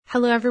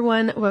Hello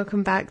everyone,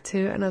 welcome back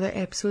to another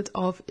episode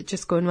of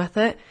Just Going With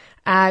It.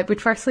 I would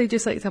firstly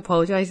just like to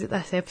apologise that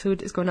this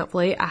episode is going up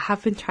late. I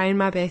have been trying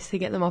my best to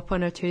get them up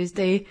on a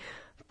Tuesday,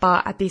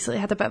 but I basically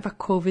had a bit of a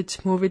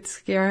COVID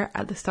scare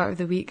at the start of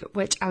the week,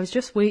 which I was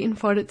just waiting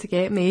for it to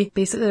get me.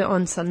 Basically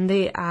on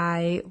Sunday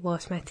I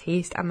lost my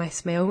taste and my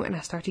smell and I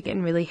started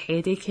getting really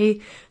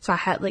headachy, so I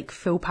hit like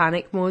full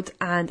panic mode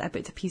and I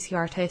booked a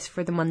PCR test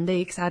for the Monday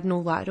because I had no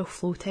lateral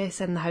flow tests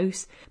in the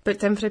house.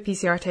 Booked in for a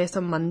PCR test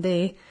on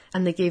Monday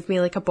and they gave me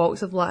like a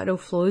box of lateral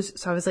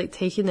flows, so I was like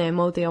taking them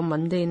all day on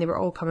Monday and they were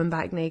all coming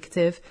back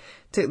negative.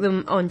 Took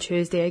them on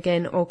Tuesday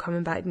again, all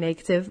coming back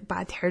negative, but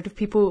I'd heard of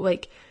people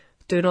like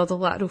doing all the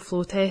lateral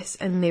flow tests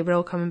and they were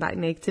all coming back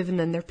negative and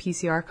then their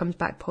PCR comes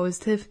back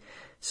positive.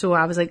 So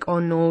I was like, oh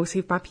no, see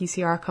if my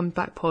PCR comes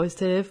back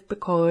positive,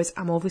 because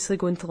I'm obviously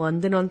going to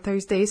London on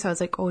Thursday. So I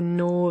was like, oh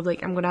no,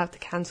 like I'm going to have to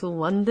cancel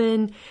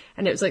London.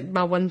 And it was like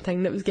my one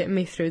thing that was getting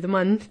me through the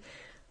month.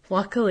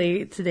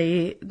 Luckily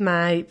today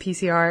my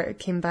PCR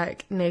came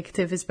back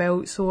negative as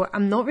well. So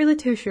I'm not really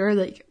too sure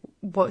like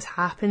what's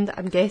happened.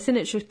 I'm guessing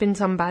it's just been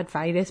some bad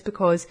virus,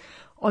 because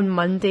on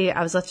Monday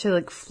I was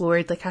literally like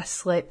floored, like I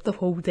slept the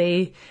whole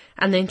day,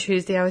 and then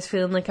Tuesday I was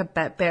feeling like a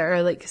bit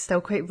better, like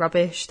still quite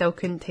rubbish, still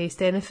couldn't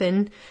taste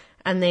anything,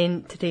 and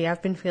then today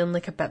I've been feeling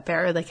like a bit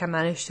better, like I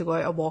managed to go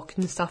out a walk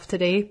and stuff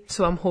today.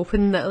 So I'm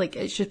hoping that like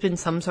it's just been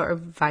some sort of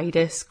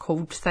virus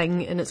cold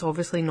thing and it's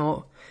obviously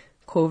not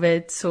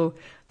COVID. So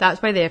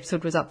that's why the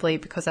episode was up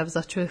late, because I was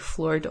literally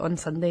floored on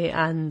Sunday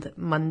and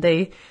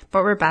Monday.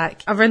 But we're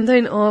back. A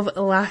rundown of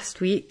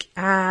last week.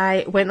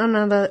 I went on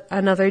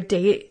another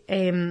date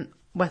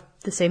with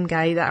the same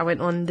guy that I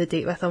went on the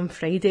date with on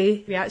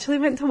Friday. We actually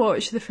went to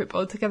watch the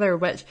football together,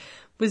 which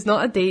was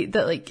not a date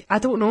that like, I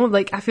don't know,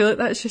 like I feel like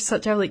that's just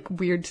such a like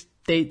weird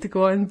date to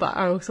go on, but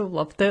I also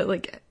loved it.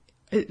 Like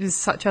it was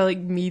such a like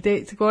me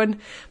date to go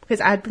on,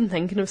 because I'd been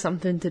thinking of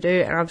something to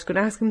do and I was going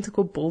to ask him to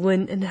go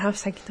bowling, and I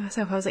was thinking to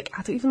myself, I was like,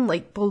 I don't even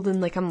like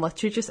bowling, like I'm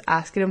literally just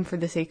asking him for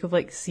the sake of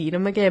like seeing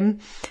him again.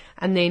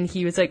 And then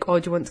he was like, oh,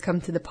 do you want to come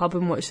to the pub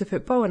and watch the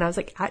football? And I was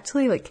like,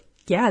 actually, like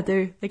yeah, I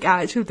do. Like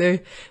I actually do,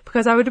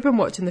 because I would have been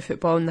watching the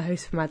football in the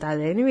house with my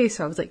dad anyway,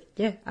 so I was like,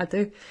 yeah, I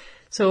do.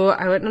 So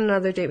I went on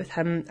another date with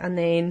him, and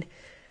then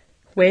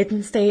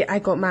Wednesday I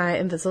got my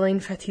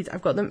Invisalign fitted.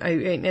 I've got them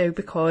out right now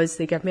because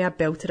they give me a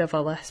belter of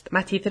a lisp.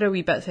 My teeth are a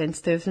wee bit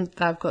sensitive and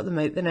I've got them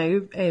out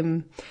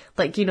now.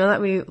 Like you know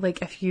that way,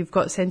 like if you've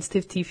got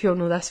sensitive teeth you'll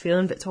know this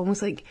feeling, but it's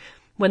almost like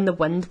when the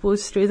wind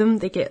blows through them,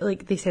 they get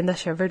like, they send a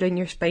shiver down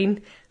your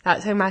spine.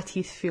 That's how my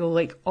teeth feel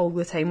like all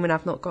the time when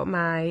I've not got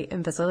my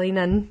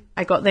Invisalign in.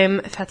 I got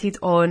them fitted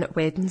on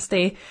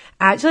Wednesday.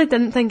 I actually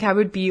didn't think I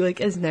would be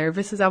like as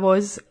nervous as I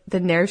was. The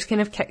nerves kind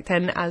of kicked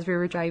in as we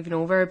were driving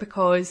over,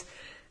 because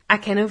I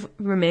kind of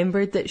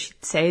remembered that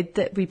she'd said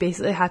that we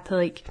basically had to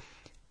like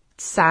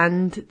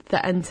sand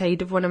the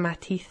inside of one of my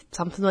teeth.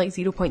 Something like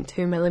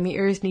 0.2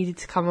 millimeters needed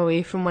to come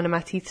away from one of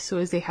my teeth so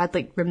as they had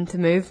like room to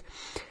move.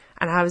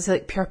 And I was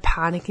like pure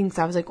panicking, because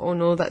I was like, oh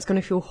no, that's going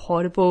to feel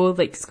horrible,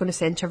 like it's going to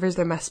send shivers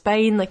down my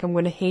spine, like I'm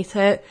going to hate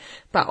it.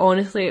 But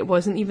honestly it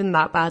wasn't even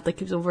that bad.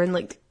 Like it was over in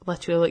like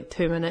literally like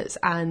 2 minutes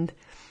and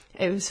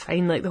it was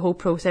fine. Like the whole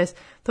process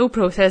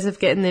of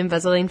getting the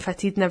Invisalign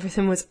fitted and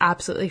everything was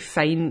absolutely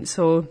fine.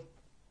 So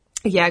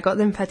yeah, I got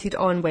them fitted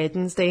on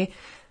Wednesday.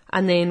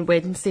 And then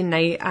Wednesday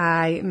night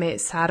I met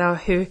Sarah,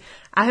 who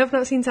I have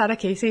not seen Sarah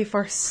Casey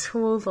for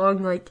so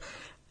long. Like,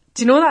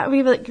 do you know that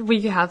way, like, where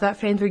you have that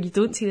friend where you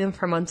don't see them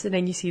for months and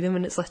then you see them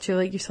and it's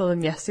literally like you saw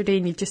them yesterday,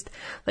 and you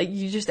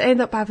just end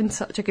up having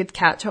such a good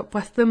catch up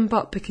with them,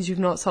 but because you've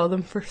not saw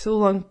them for so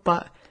long,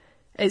 but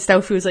it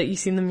still feels like you've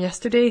seen them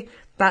yesterday.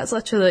 That's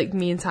literally like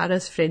me and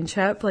Sarah's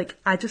friendship. Like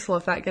I just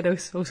love that girl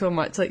so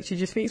much. Like she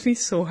just makes me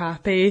so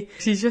happy.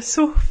 She's just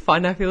so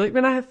fun. I feel like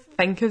when I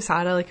think of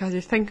Sarah, like I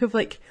just think of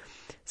like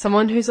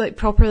someone who's like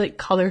proper like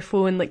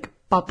colourful and like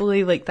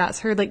bubbly. Like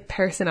that's her like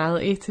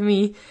personality to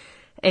me.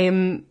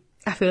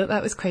 I feel like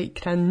that was quite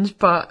cringe,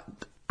 but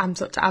I'm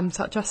such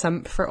a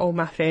simp for all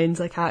my friends.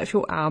 Like I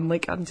actually am.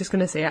 Like I'm just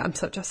gonna say it, I'm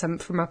such a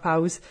simp for my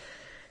pals.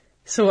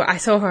 So I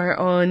saw her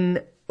on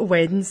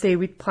Wednesday.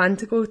 We'd planned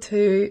to go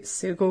to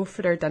Sugo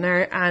for our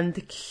dinner, and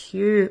the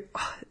queue,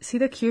 see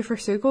the queue for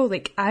Sugo,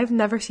 like I've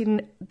never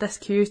seen this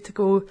queue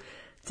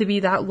to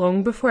be that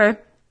long before.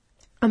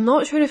 I'm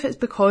not sure if it's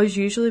because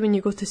usually when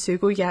you go to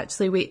Sugo you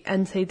actually wait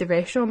inside the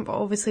restaurant, but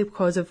obviously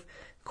because of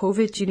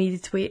COVID you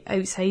needed to wait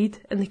outside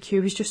and the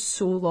queue was just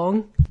so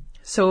long.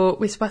 So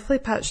we swiftly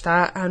pitched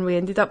that and we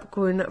ended up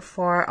going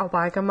for a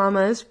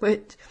Wagamama's,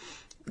 which,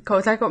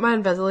 because I got my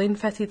Invisalign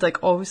fitted,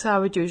 like obviously I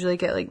would usually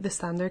get like the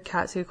standard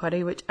katsu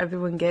curry which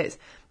everyone gets,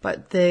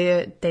 but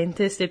the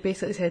dentist, they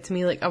basically said to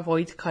me like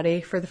avoid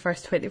curry for the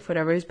first 24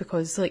 hours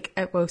because like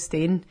it will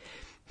stain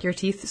your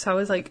teeth. So I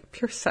was like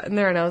pure sitting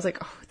there and I was like,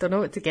 oh, I don't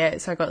know what to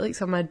get. So I got like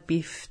some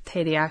beef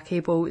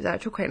teriyaki bowl. It was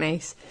actually quite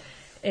nice.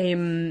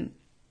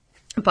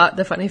 But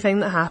the funny thing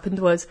that happened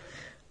was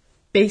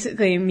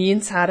basically me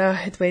and Sarah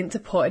had went to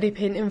pottery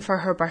painting for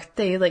her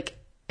birthday like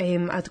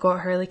I'd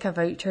got her like a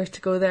voucher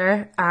to go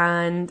there,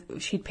 and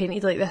she'd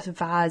painted like this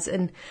vase,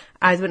 and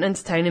I went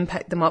into town and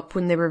picked them up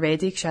when they were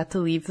ready because she had to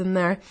leave them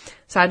there.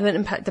 So I went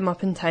and picked them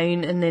up in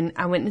town, and then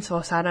I went and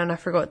saw Sarah and I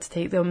forgot to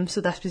take them.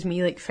 So this was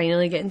me like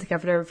finally getting to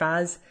give her a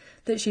vase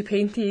that she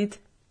painted.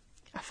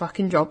 I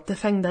fucking dropped the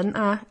thing, didn't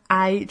I?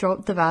 I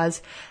dropped the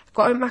vase.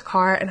 Got out my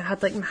car and I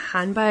had like my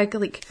handbag,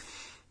 like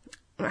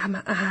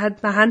I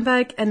had my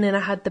handbag and then I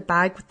had the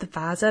bag with the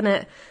vase in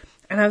it.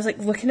 And I was like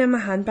looking in my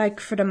handbag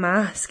for the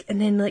mask,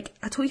 and then like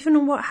I don't even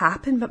know what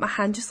happened, but my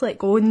hand just let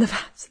go and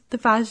the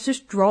vase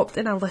just dropped,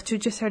 and I literally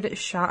just heard it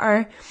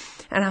shatter.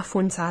 And I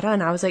phoned Sarah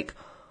and I was like,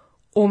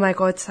 oh my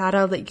god,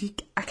 Sarah, like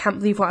I can't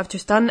believe what I've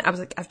just done. I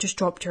was like, I've just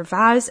dropped your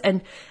vase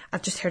and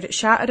I've just heard it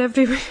shatter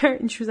everywhere.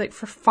 And she was like,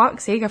 for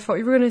fuck's sake, I thought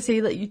you were going to say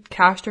that you'd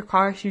crashed your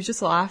car. She was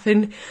just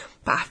laughing.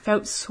 But I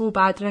felt so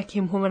bad when I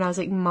came home and I was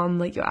like, Mum,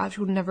 like you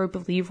actually would never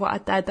believe what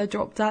I did.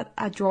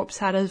 I dropped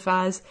Sarah's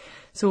vase.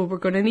 So we're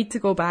going to need to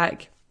go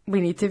back. We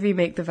need to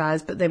remake the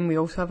vase, but then we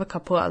also have a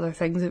couple of other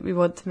things that we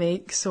want to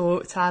make.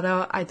 So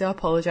Sarah, I do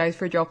apologise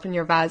for dropping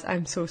your vase.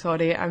 I'm so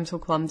sorry. I'm so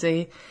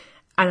clumsy.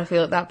 And I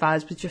feel like that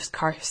vase was just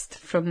cursed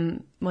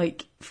from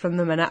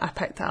the minute I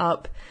picked it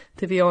up,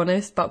 to be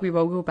honest, but we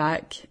will go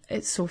back.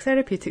 It's so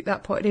therapeutic,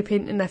 that pottery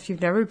painting. If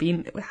you've never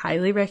been, I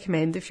highly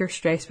recommend, if you're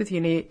stressed with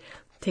uni,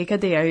 take a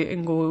day out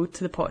and go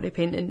to the pottery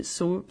painting. It's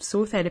so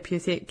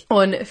therapeutic.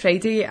 On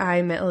Friday,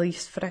 I met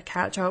Elise for a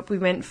catch up. We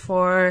went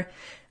for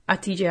a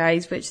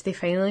TGI's, which they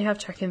finally have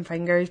chicken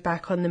fingers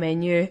back on the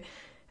menu.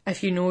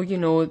 If you know, you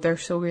know, they're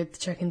so good, the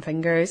chicken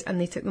fingers,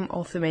 and they took them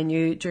off the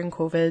menu during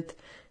COVID.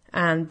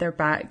 And they're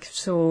back,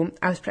 so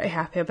I was pretty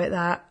happy about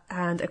that.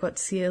 And I got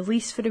to see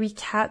Elise for a wee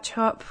catch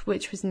up,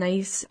 which was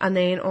nice. And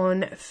then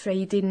on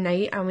Friday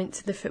night I went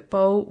to the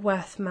football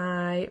with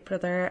my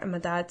brother and my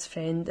dad's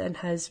friend and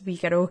his wee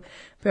girl.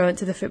 We went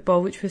to the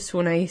football, which was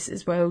so nice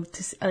as well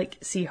to like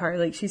see her.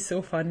 Like she's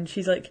so fun.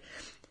 She's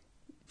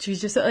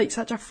just at like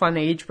such a fun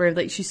age where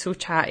like she's so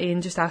chatty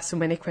and just asks so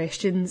many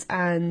questions.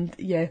 And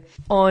yeah,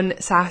 on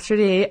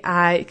Saturday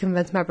I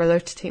convinced my brother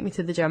to take me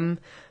to the gym.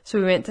 So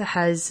we went to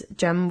his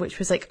gym, which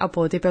was like a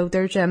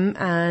bodybuilder gym,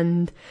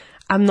 and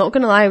I'm not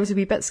gonna lie, I was a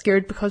wee bit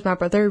scared because my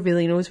brother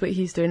really knows what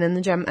he's doing in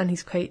the gym, and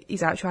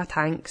he's actually a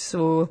tank.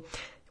 So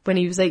when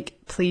he was like,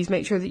 please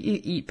make sure that you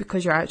eat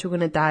because you're actually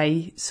gonna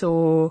die.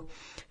 So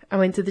I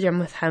went to the gym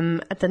with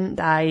him. I didn't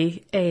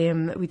die.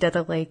 We did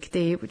a leg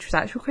day, which was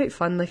actually quite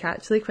fun. Like, I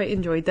actually quite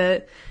enjoyed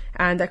it.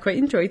 And I quite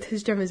enjoyed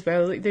his gym as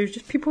well. Like, there's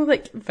just people,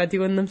 like,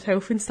 videoing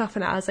themselves and stuff.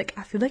 And I was like,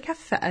 I feel like I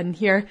fit in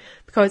here.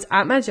 Because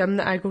at my gym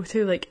that I go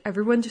to, like,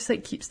 everyone just,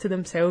 like, keeps to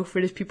themselves.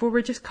 Whereas people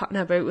were just cutting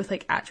about with,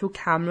 like, actual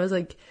cameras,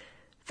 like,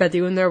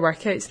 videoing their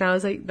workouts. And I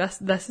was like,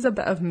 this is a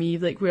bit of me.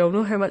 Like, we all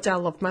know how much I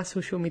love my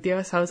social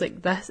media. So I was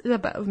like, this is a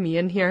bit of me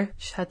in here.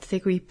 Just had to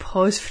take a wee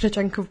pause for a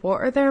drink of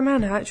water there,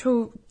 man. I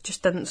actually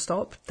just didn't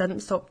stop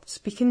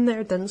speaking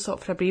there, didn't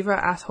stop for a breather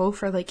at all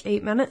for like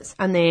 8 minutes.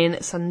 And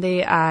then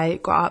Sunday I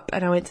got up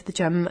and I went to the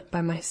gym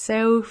by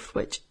myself,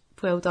 which,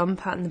 well done,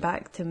 pat on the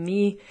back to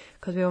me,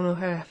 because we all know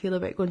how I feel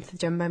about going to the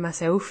gym by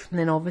myself. And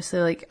then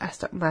obviously, like, I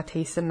stuck my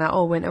taste and that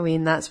all went away,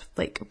 and that's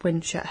like when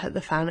shit hit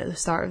the fan at the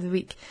start of the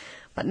week.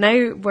 But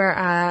now we're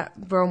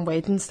on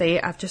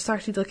Wednesday, I've just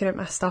started looking at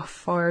my stuff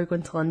for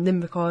going to London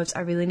because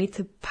I really need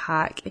to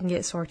pack and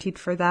get sorted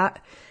for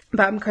that.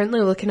 But I'm currently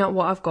looking at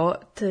what I've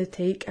got to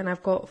take, and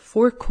I've got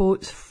 4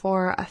 coats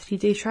for a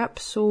 3-day trip.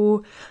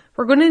 So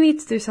we're going to need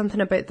to do something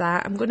about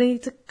that. I'm going to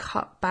need to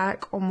cut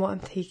back on what I'm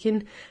taking.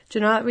 Do you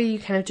know that way you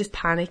kind of just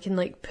panic and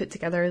like put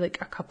together like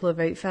a couple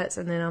of outfits,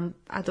 and then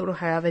I don't know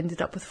how I've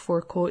ended up with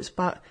 4 coats,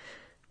 but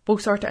we'll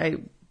sort it out.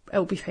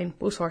 It'll be fine,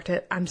 we'll sort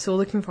it. I'm so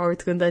looking forward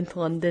to going down to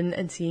London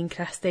and seeing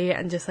Christy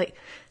and just like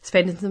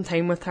spending some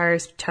time with her,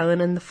 chilling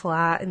in the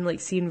flat, and like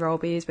seeing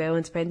Robbie as well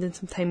and spending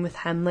some time with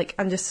him. Like,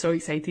 I'm just so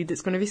excited.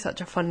 It's going to be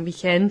such a fun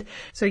weekend.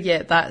 So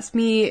yeah, that's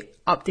me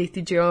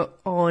updated you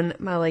on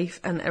my life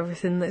and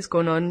everything that's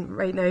going on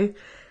right now.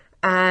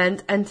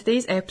 And in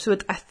today's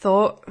episode, I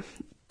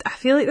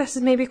feel like this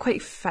is maybe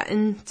quite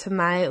fitting to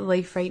my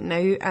life right now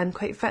and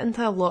quite fitting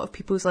to a lot of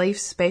people's lives,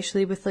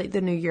 especially with like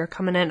the new year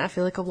coming in. I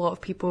feel like a lot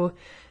of people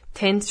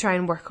tend to try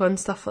and work on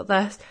stuff like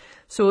this.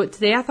 So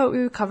today I thought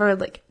we would cover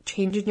like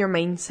changing your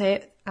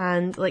mindset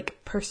and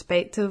like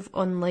perspective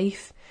on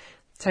life.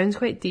 Sounds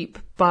quite deep,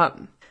 but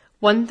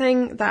one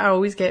thing that I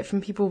always get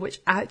from people, which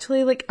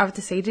actually like I've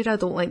decided I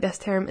don't like this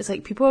term, is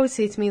like people always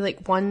say to me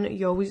like, 1,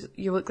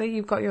 you look like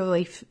you've got your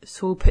life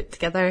so put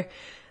together,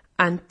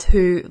 and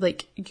 2,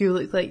 like you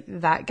look like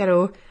that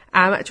girl.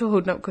 I'm actually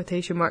holding up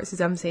quotation marks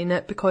as I'm saying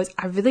it because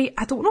I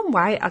don't know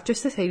why, I've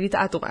just decided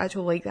that I don't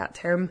actually like that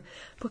term,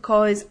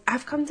 because I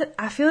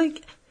feel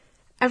like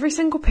every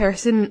single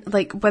person,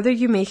 like whether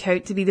you make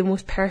out to be the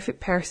most perfect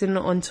person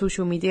on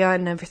social media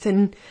and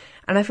everything,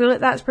 and I feel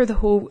like that's where the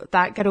whole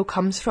that girl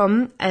comes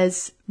from,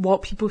 is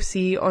what people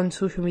see on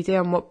social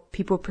media and what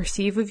people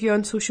perceive of you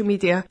on social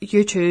media.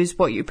 You choose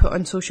what you put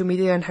on social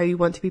media and how you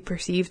want to be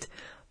perceived,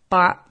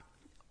 but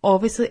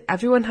obviously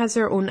everyone has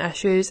their own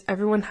issues,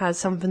 everyone has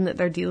something that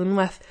they're dealing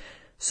with.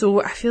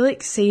 So I feel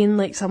like saying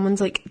like someone's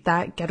like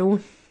that girl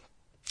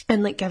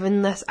and like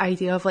given this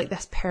idea of like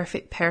this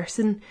perfect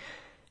person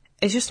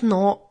is just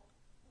not,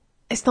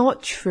 it's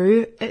not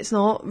true, it's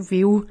not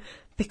real,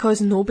 because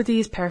nobody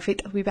is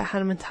perfect. A wee bit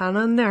Hannah Montana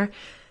in there.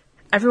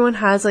 Everyone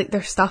has like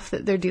their stuff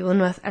that they're dealing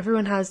with,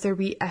 everyone has their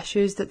wee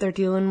issues that they're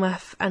dealing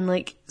with, and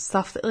like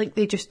stuff that like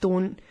they just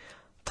don't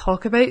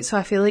talk about. So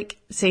I feel like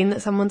saying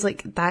that someone's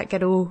like that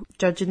girl,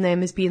 judging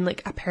them as being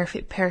like a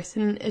perfect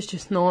person, is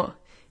just not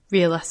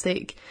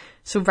realistic.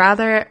 So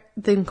rather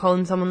than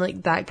calling someone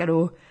like that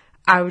girl,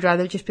 I would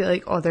rather just be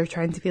like, oh, they're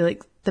trying to be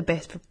like the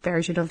best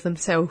version of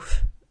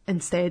themselves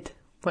instead,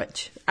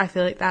 which I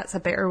feel like that's a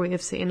better way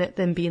of saying it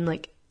than being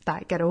like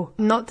that girl.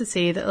 Not to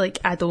say that like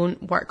I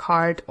don't work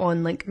hard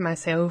on like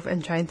myself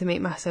and trying to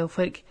make myself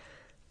like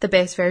the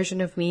best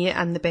version of me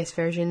and the best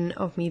version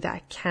of me that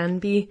I can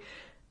be.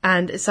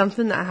 And it's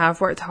something that I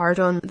have worked hard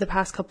on the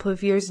past couple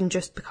of years, and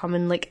just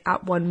becoming like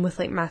at one with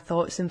like my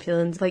thoughts and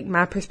feelings, like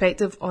my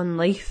perspective on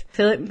life. I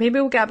feel like maybe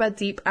we'll get a bit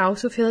deep. I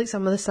also feel like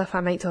some of the stuff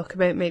I might talk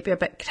about might be a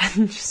bit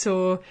cringe.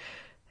 So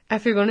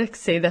if you're going to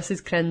say this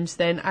is cringe,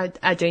 then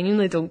I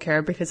genuinely don't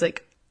care, because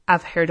like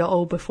I've heard it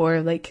all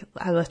before. Like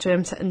I literally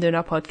am sitting doing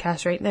a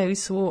podcast right now,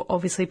 so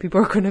obviously people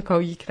are going to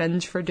call you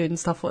cringe for doing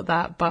stuff like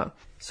that. But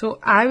so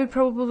I would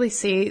probably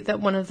say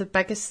that one of the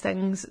biggest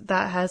things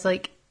that has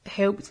like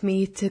helped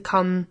me to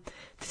come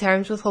to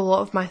terms with a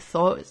lot of my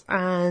thoughts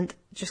and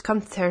just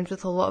come to terms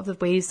with a lot of the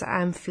ways that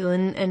I'm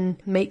feeling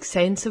and make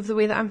sense of the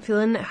way that I'm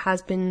feeling, it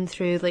has been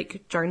through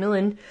like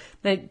journaling.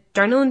 Now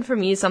journaling for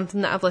me is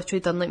something that I've literally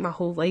done like my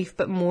whole life,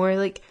 but more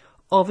like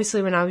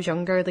obviously when I was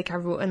younger, like I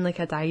wrote in like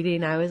a diary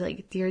and I was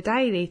like, dear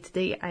diary,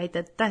 today I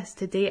did this,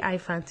 today I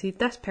fancied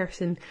this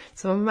person.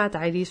 Some of my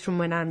diaries from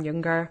when I'm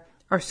younger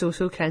are so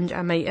cringe.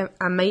 I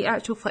might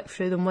actually flick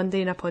through them one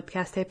day in a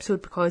podcast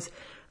episode, because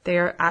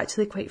they're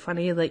actually quite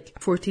funny. Like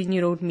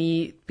 14-year-old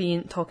me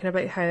talking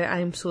about how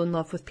I'm so in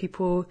love with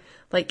people,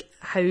 like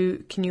how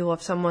can you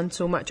love someone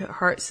so much it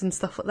hurts and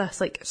stuff like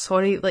this. Like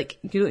sorry, like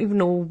you don't even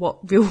know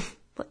what real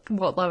like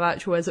what love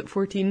actually is at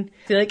 14.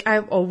 I feel like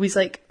I've always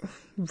like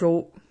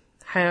wrote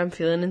how I'm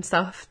feeling and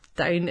stuff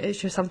down. It's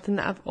just something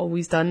that I've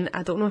always done.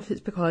 I don't know if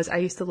it's because I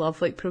used to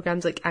love like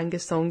programs like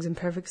Angus Songs and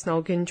Perfect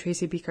Snogging,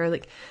 Tracy Beaker,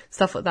 like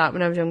stuff like that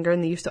when I was younger,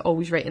 and they used to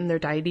always write in their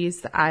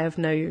diaries, that I have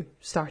now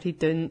started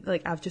doing.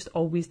 Like I've just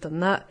always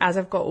done that. As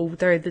I've got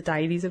older, the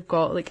diaries have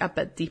got like a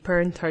bit deeper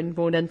and turned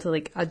more into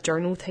like a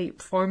journal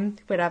type form,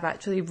 where I've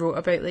actually wrote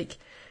about like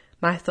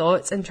my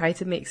thoughts and try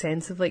to make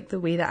sense of like the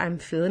way that I'm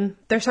feeling.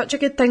 They're such a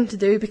good thing to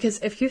do, because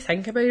if you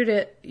think about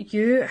it,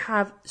 you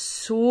have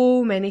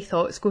so many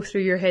thoughts go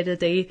through your head a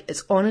day.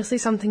 It's honestly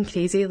something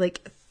crazy,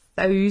 like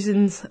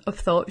thousands of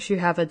thoughts you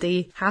have a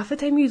day. Half the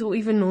time you don't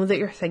even know that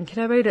you're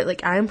thinking about it.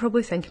 Like I am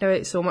probably thinking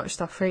about so much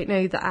stuff right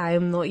now that I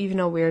am not even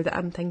aware that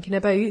I'm thinking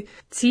about.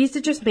 See, to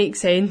just make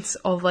sense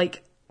of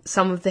like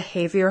some of the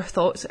heavier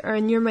thoughts that are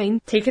in your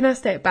mind, taking a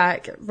step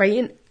back,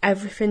 writing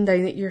everything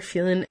down that you're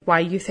feeling, why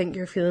you think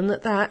you're feeling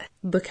like that,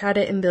 look at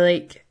it and be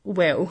like,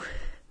 well,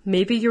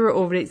 maybe you were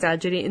over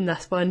exaggerating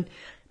this one,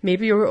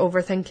 maybe you were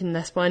overthinking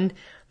this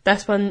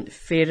one,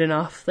 fair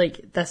enough,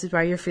 like this is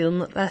why you're feeling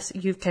like this.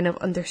 You've kind of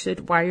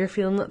understood why you're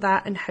feeling like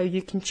that and how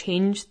you can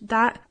change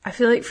that. I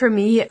feel like for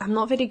me, I'm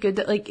not very good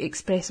at like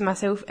expressing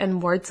myself in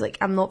words. Like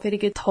I'm not very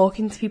good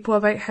talking to people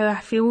about how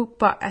I feel,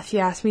 but if you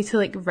ask me to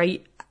like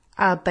write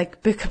a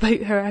big book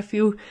about how I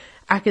feel,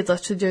 I could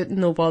literally do it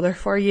no bother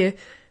for you.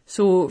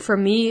 So for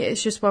me,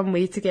 it's just one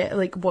way to get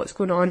like what's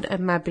going on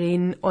in my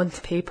brain onto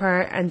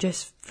paper, and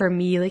just for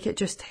me, like it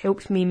just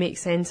helps me make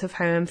sense of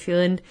how I'm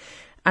feeling.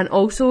 And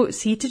also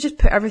see to just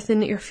put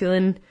everything that you're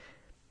feeling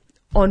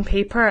on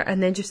paper,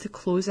 and then just to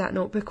close that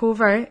notebook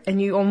over,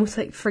 and you almost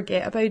like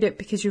forget about it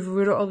because you've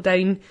wrote it all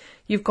down,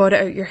 you've got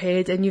it out your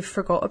head and you've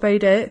forgot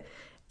about it.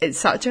 It's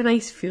such a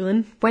nice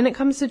feeling. When it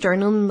comes to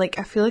journaling, like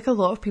I feel like a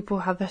lot of people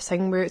have this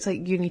thing where it's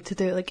like you need to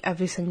do it like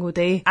every single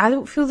day. I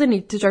don't feel the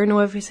need to journal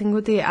every single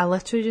day. I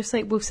literally just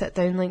like will sit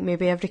down like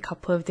maybe every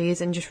couple of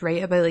days and just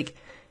write about like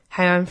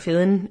how I'm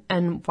feeling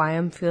and why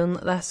I'm feeling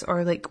like this,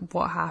 or like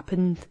what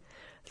happened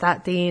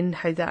that day and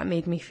how that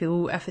made me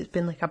feel, if it's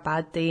been like a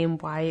bad day and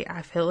why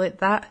I feel like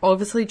that.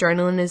 Obviously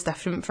journaling is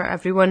different for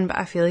everyone, but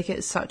I feel like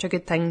it's such a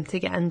good thing to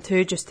get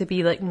into, just to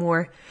be like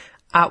more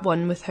at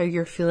one with how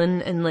you're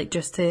feeling, and like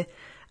just to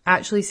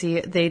actually see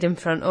it there in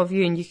front of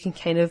you, and you can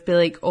kind of be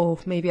like, oh,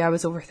 maybe I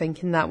was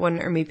overthinking that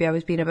one, or maybe I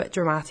was being a bit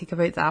dramatic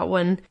about that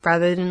one.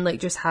 Rather than like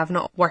just having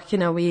it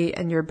working away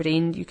in your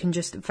brain, you can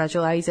just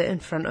visualise it in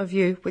front of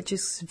you, which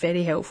is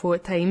very helpful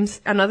at times.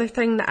 Another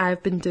thing that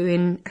I've been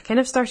doing, I kind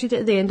of started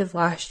at the end of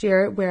last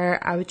year, where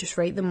I would just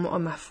write them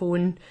on my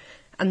phone.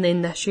 And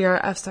then this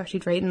year I've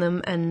started writing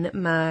them in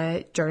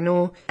my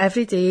journal.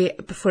 Every day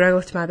before I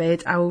go to my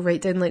bed, I will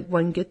write down like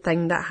one good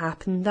thing that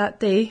happened that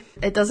day.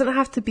 It doesn't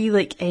have to be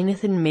like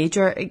anything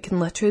major. It can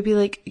literally be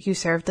like you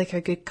served like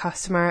a good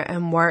customer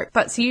in work.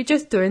 But see, you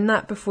just doing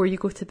that before you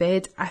go to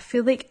bed, I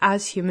feel like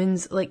as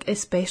humans, like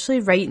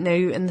especially right now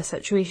in the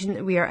situation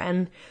that we are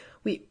in,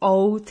 we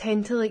all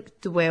tend to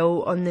like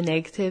dwell on the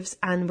negatives,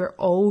 and I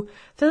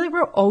feel like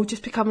we're all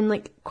just becoming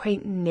like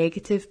quite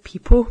negative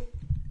people.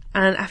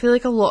 And I feel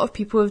like a lot of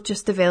people have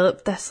just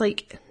developed this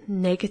like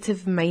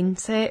negative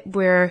mindset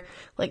where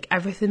like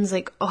everything's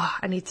like, oh,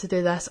 I need to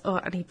do this, oh,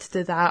 I need to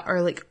do that,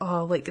 or like,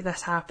 oh, like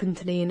this happened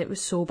today and it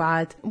was so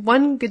bad.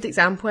 One good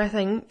example I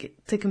think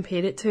to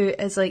compare it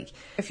to is like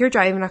if you're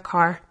driving a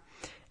car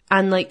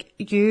and like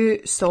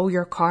you stall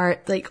your car,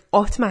 like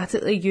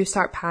automatically you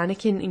start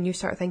panicking and you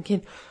start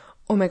thinking,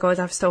 oh my god,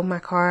 I've stalled my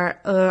car,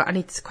 I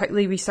need to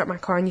quickly restart my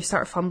car, and you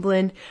start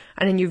fumbling,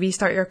 and then you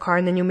restart your car,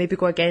 and then you'll maybe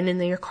go again,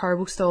 and then your car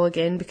will stall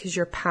again because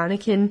you're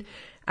panicking,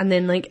 and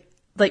then like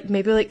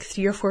maybe like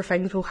 3 or 4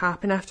 things will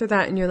happen after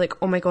that, and you're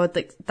like, oh my god,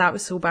 like that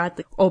was so bad,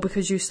 like all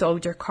because you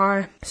stalled your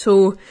car.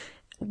 So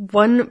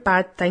one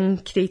bad thing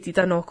created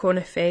a knock-on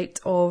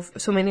effect of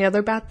so many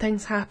other bad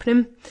things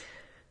happening.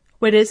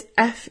 Whereas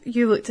if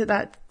you looked at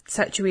that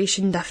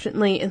situation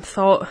differently and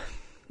thought,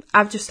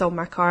 I've just stalled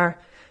my car,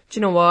 do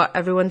you know what,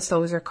 everyone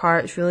stalls their car,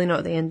 it's really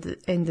not the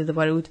end of the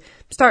world,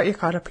 start your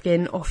car up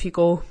again, off you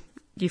go,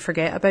 you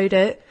forget about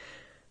it.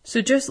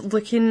 So just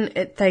looking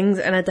at things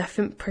in a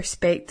different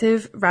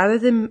perspective rather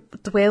than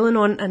dwelling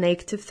on a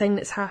negative thing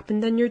that's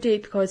happened in your day,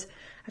 because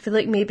I feel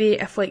like maybe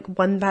if like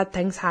one bad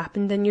thing's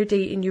happened in your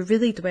day and you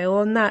really dwell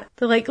on that,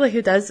 the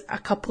likelihood is a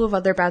couple of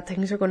other bad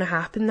things are going to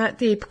happen that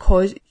day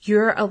because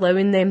you're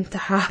allowing them to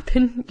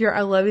happen. You're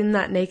allowing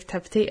that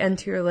negativity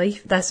into your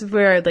life. This is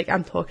where like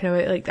I'm talking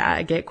about like that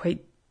I get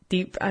quite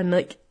deep and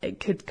like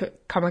it could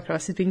come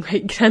across as being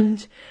quite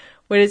cringe.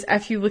 Whereas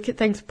if you look at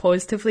things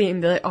positively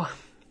and be like, oh,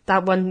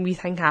 that one wee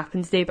thing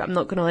happened today, but I'm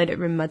not going to let it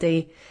ruin my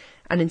day,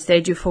 and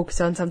instead you focus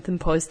on something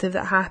positive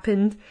that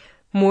happened,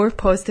 more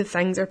positive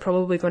things are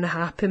probably going to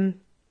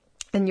happen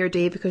in your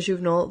day because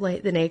you've not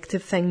let the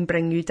negative thing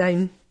bring you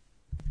down.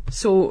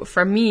 So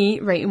for me,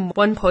 writing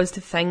one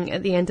positive thing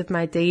at the end of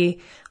my day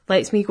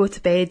lets me go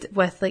to bed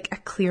with like a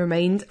clear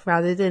mind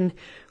rather than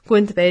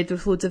going to bed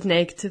with loads of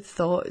negative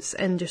thoughts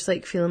and just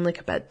like feeling like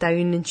a bit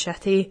down and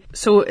shitty.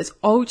 So it's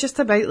all just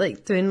about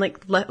like doing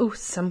like little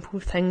simple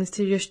things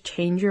to just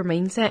change your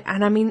mindset.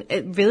 And I mean,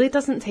 it really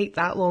doesn't take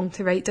that long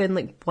to write down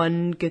like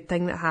one good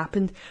thing that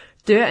happened.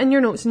 Do it in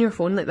your notes on your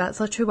phone. Like that's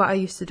literally what I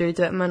used to do it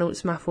in my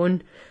notes on my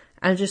phone.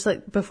 And just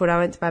like before I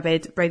went to my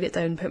bed, write it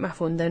down, put my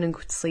phone down and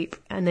go to sleep.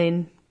 And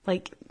then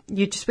like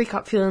you just wake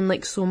up feeling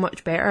like so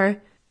much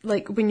better.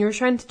 Like when you're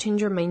trying to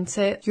change your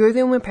mindset, you're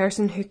the only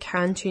person who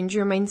can change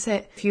your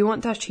mindset. If you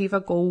want to achieve a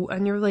goal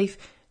in your life,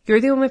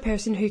 you're the only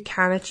person who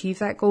can achieve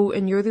that goal,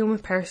 and you're the only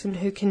person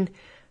who can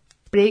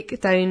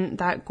break down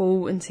that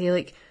goal and say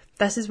like,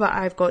 this is what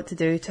I've got to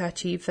do to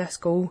achieve this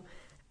goal.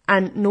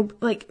 And no,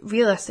 like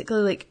realistically,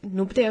 like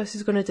nobody else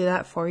is going to do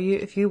that for you.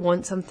 If you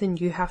want something,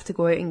 you have to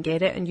go out and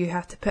get it, and you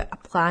have to put a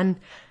plan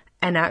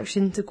in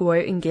action to go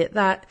out and get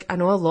that. I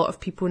know a lot of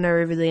people now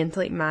are really into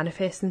like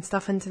manifesting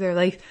stuff into their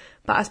life,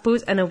 but I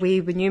suppose in a way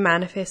when you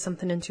manifest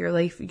something into your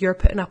life, you're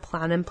putting a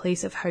plan in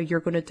place of how you're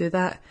going to do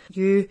that.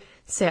 You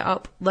set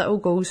up little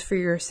goals for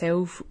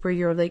yourself where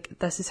you're like,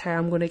 this is how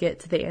I'm going to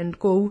get to the end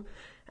goal.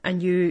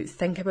 And you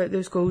think about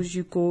those goals,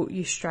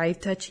 you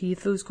strive to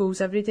achieve those goals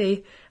every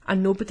day,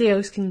 and nobody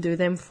else can do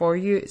them for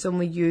you. It's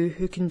only you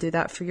who can do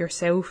that for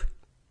yourself.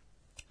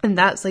 And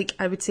that's like,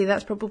 I would say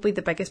that's probably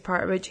the biggest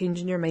part about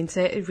changing your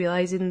mindset, is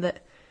realising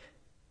that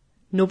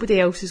nobody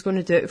else is going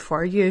to do it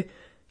for you.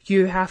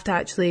 You have to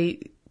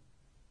actually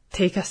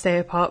take a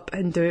step up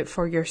and do it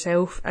for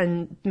yourself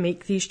and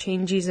make these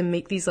changes and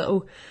make these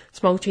little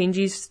small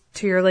changes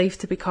to your life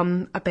to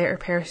become a better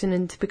person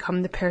and to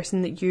become the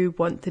person that you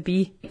want to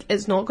be.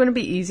 It's not going to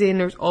be easy, and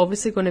there's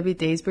obviously going to be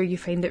days where you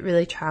find it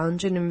really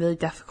challenging and really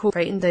difficult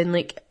writing down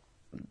like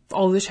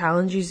all the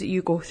challenges that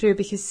you go through,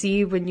 because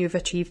see, when you've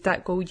achieved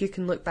that goal, you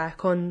can look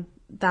back on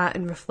that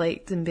and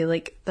reflect and be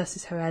like, this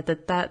is how I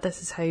did that,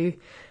 this is how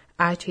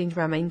I changed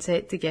my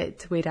mindset to get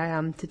to where I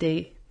am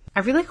today. I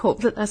really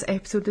hope that this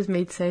episode has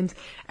made sense.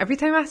 Every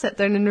time I sit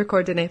down and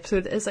record an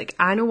episode, it's like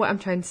I know what I'm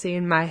trying to say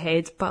in my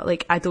head, but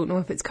like I don't know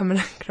if it's coming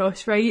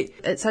across right.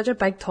 It's such a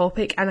big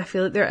topic, and I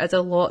feel like there is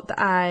a lot that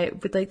I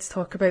would like to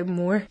talk about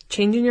more.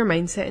 Changing your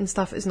mindset and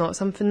stuff is not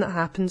something that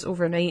happens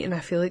overnight, and I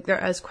feel like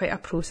there is quite a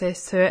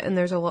process to it, and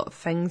there's a lot of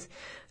things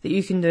that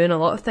you can do and a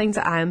lot of things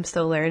that I am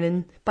still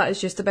learning. But it's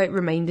just about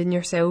reminding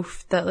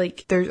yourself that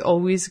like there's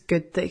always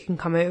good that can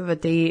come out of a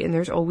day, and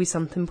there's always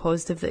something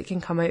positive that can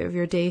come out of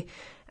your day.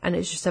 And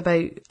it's just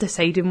about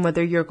deciding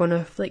whether you're going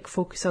to like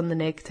focus on the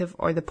negative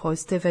or the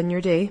positive in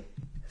your day.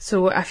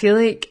 So I feel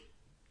like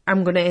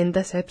I'm going to end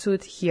this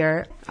episode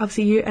here. I'll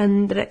see you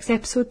in the next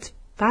episode.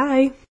 Bye.